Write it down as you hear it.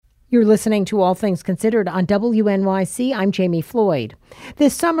You're listening to All Things Considered on WNYC. I'm Jamie Floyd.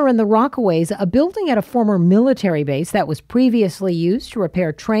 This summer in the Rockaways, a building at a former military base that was previously used to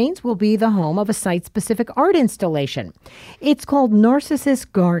repair trains will be the home of a site-specific art installation. It's called Narcissus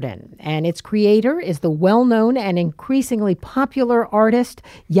Garden, and its creator is the well-known and increasingly popular artist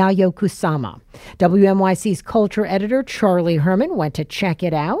Yayoi Kusama. WNYC's culture editor Charlie Herman went to check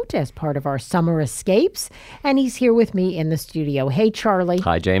it out as part of our summer escapes, and he's here with me in the studio. Hey, Charlie.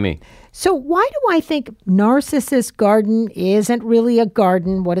 Hi, Jamie. So why do I think Narcissus Garden isn't really a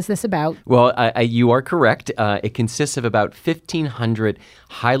garden? What is this about? Well, you are correct. It consists of about 1,500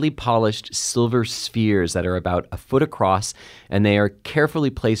 highly polished silver spheres that are about a foot across, and they are carefully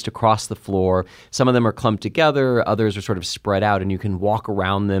placed across the floor. Some of them are clumped together, others are sort of spread out, and you can walk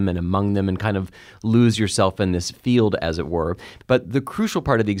around them and among them and kind of lose yourself in this field, as it were. But the crucial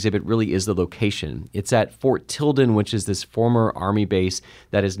part of the exhibit really is the location. It's at Fort Tilden, which is this former Army base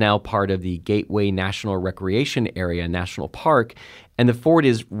that is now part of the Gateway National Recreation Area National Park. And the fort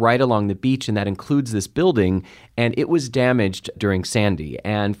is right along the beach, and that includes this building, and it was damaged during Sandy.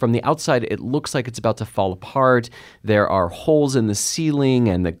 And from the outside, it looks like it's about to fall apart. There are holes in the ceiling,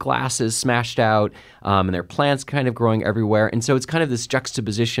 and the glass is smashed out, and there are plants kind of growing everywhere. And so it's kind of this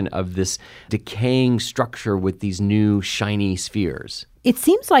juxtaposition of this decaying structure with these new shiny spheres. It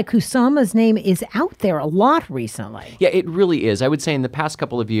seems like Kusama's name is out there a lot recently. Yeah, it really is. I would say in the past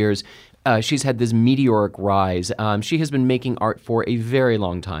couple of years, she's had this meteoric rise. She has been making art for a very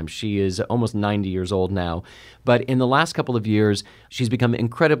long time. She is almost 90 years old now. But in the last couple of years, she's become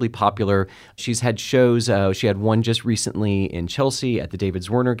incredibly popular. She's had shows. She had one just recently in Chelsea at the David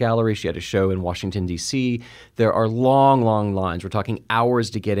Zwirner Gallery. She had a show in Washington, D.C. There are long, long lines. We're talking hours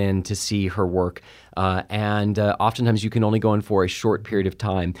to get in to see her work. And oftentimes you can only go in for a short period of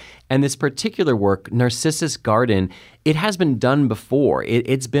time. And this particular work, Narcissus Garden, it has been done before.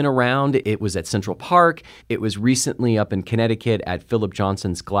 It's been around. It was at Central Park. It was recently up in Connecticut at Philip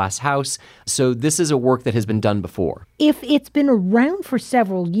Johnson's Glass House. So this is a work that has been done before. If it's been around for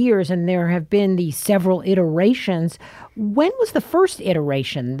several years and there have been these several iterations, when was the first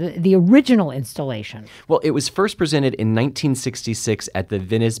iteration, the original installation? Well, it was first presented in 1966 at the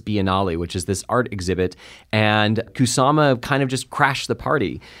Venice Biennale, which is this art exhibit, and Kusama kind of just crashed the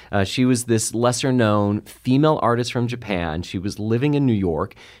party. She was this lesser-known female artist from Japan. She was living in New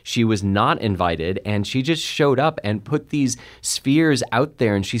York. She was not invited, and she just showed up and put these spheres out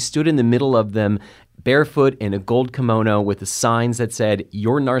there, and she stood in the middle of them barefoot in a gold kimono with the signs that said,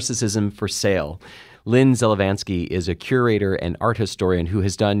 "Your Narcissism for Sale." Lynn Zelavansky is a curator and art historian who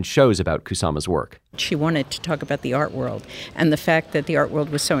has done shows about Kusama's work. She wanted to talk about the art world and the fact that the art world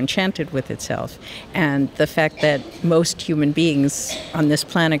was so enchanted with itself, and the fact that most human beings on this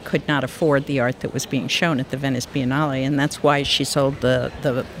planet could not afford the art that was being shown at the Venice Biennale, and that's why she sold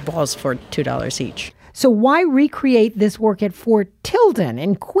the balls for $2 each. So why recreate this work at Fort Tilden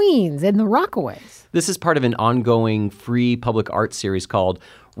in Queens in the Rockaways? This is part of an ongoing free public art series called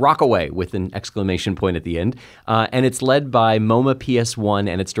Rockaway, with an exclamation point at the end. And it's led by MoMA PS1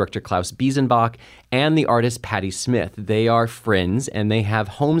 and its director Klaus Biesenbach and the artist Patti Smith. They are friends, and they have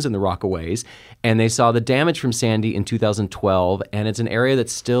homes in the Rockaways, and they saw the damage from Sandy in 2012, and it's an area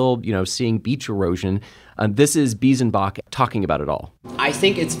that's still, seeing beach erosion. This is Biesenbach talking about it all. I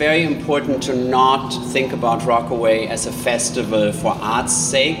think it's very important to not think about Rockaway as a festival for art's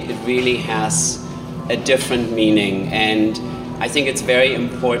sake. It really has a different meaning, and I think it's very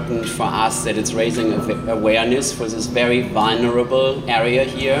important for us that it's raising awareness for this very vulnerable area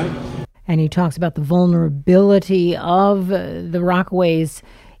here. And he talks about the vulnerability of the Rockaways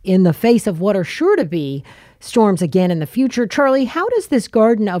in the face of what are sure to be storms again in the future. Charlie, how does this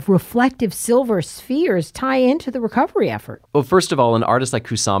garden of reflective silver spheres tie into the recovery effort? Well, first of all, an artist like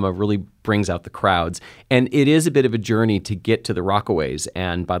Kusama really brings out the crowds. And it is a bit of a journey to get to the Rockaways.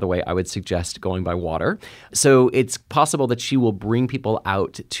 And by the way, I would suggest going by water. So it's possible that she will bring people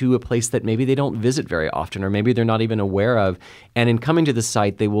out to a place that maybe they don't visit very often, or maybe they're not even aware of. And in coming to the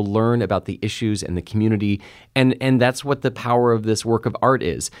site, they will learn about the issues and the community. And that's what the power of this work of art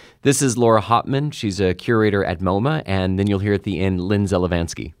is. This is Laura Hopman. She's a curator at MoMA. And then you'll hear at the end Lynn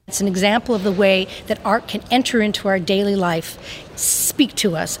Zelavansky. It's an example of the way that art can enter into our daily life, speak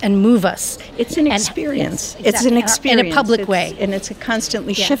to us, and move us. It's an experience. Yes, exactly. It's an experience. In a public way. And it's a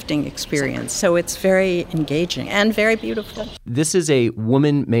constantly shifting experience. So it's very engaging and very beautiful. This is a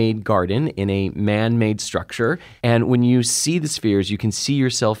woman-made garden in a man-made structure. And when you see the spheres, you can see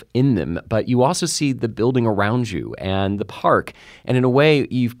yourself in them. But you also see the building around you and the park. And in a way,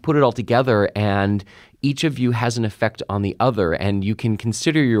 you've put it all together, and each of you has an effect on the other, and you can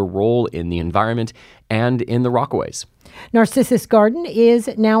consider your role in the environment and in the Rockaways. Narcissus Garden is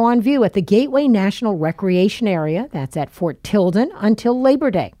now on view at the Gateway National Recreation Area. That's at Fort Tilden until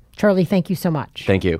Labor Day. Charlie, thank you so much. Thank you.